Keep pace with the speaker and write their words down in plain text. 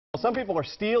some people are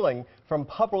stealing from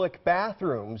public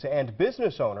bathrooms, and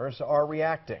business owners are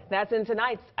reacting. That's in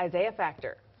tonight's Isaiah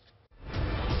Factor.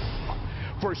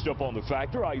 First up on The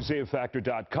Factor,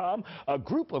 IsaiahFactor.com, a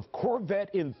group of Corvette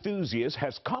enthusiasts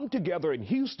has come together in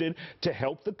Houston to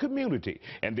help the community,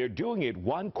 and they're doing it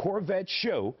one Corvette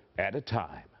show at a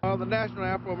time. The National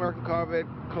Afro-American Corvette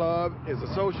Club is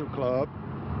a social club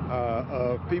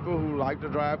of people who like to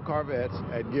drive Corvettes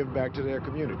and give back to their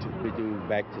community. We do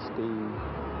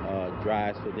back-to-school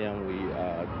drives for them. We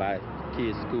buy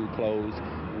kids school clothes.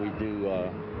 We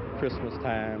do Christmas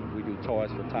time. We do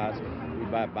toys for tots. We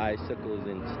buy bicycles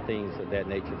and things of that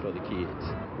nature for the kids.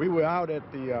 We were out at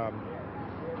the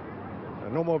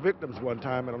No More Victims one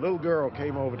time, and a little girl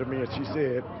came over to me and she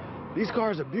said, "These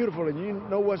cars are beautiful, and you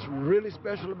know what's really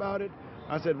special about it?"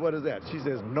 I said, "What is that?" She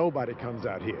says, "Nobody comes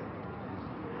out here."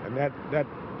 And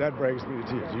that brings me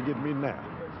to tears. You get me now.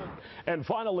 And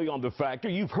finally on The Factor,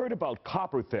 you've heard about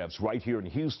copper thefts right here in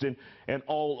Houston and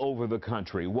all over the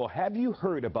country. Well, have you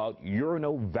heard about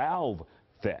urinal valve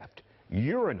theft?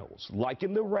 Urinals, like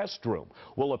in the restroom.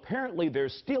 Well, apparently they're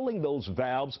stealing those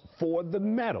valves for the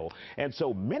metal. And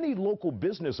so many local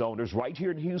business owners right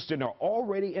here in Houston are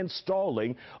already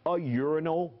installing a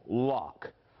urinal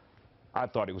lock. I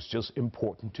thought it was just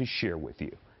important to share with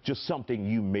you. Just something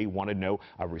you may want to know.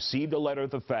 I received a letter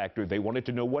at The Factor. They wanted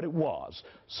to know what it was,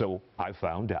 so I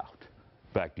found out.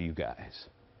 Back to you guys.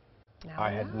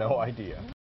 I had no idea.